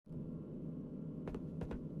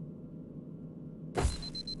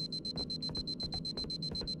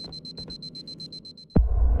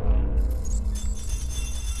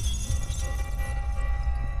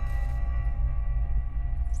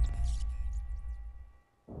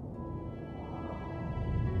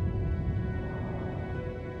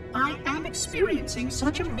I am experiencing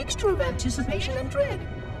such a mixture of anticipation and dread.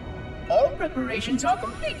 All preparations are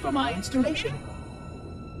complete for my installation.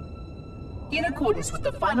 In accordance with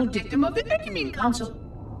the final dictum of the Ecumene Council,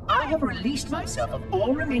 I have released myself of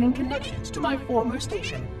all remaining connections to my former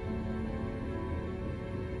station.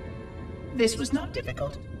 This was not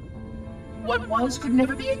difficult. What was could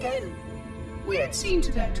never be again. We had seen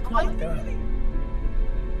to that quite thoroughly.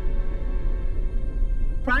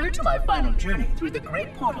 Prior to my final journey through the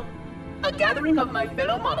Great Portal, a gathering of my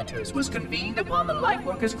fellow monitors was convened upon the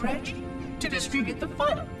Lightworkers' Crash to distribute the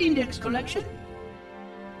final index collection.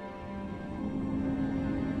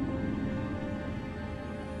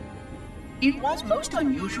 It was most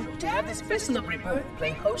unusual to have this vessel of rebirth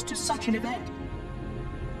play host to such an event.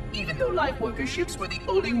 Even though Lightworker ships were the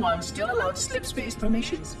only ones still allowed slip-space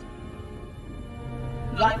formations.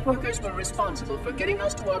 Lightworkers were responsible for getting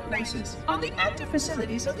us to our places on the active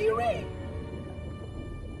facilities of the array.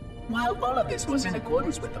 While all of this was in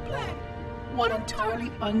accordance with the plan, one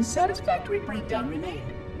entirely unsatisfactory breakdown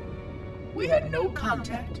remained. We had no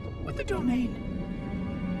contact with the domain.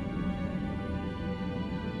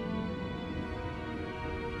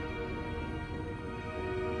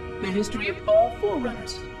 The history of all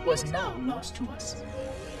Forerunners was now lost to us.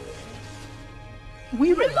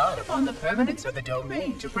 We relied upon the permanence of the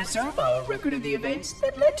domain to preserve our record of the events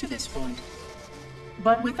that led to this point.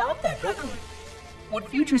 But without that record, would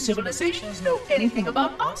future civilizations know anything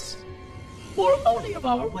about us? Or only of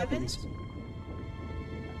our weapons?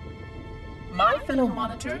 My fellow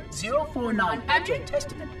monitor, 049 Abject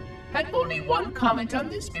Testament, had only one comment on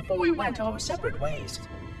this before we went our separate ways.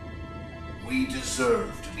 We deserve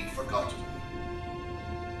to be forgotten.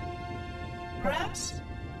 Perhaps.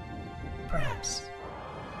 Perhaps.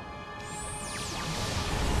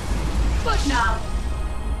 But now,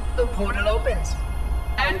 the portal opens,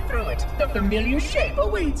 and through it, the familiar shape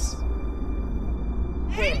awaits.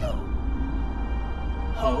 Halo.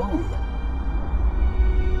 Home.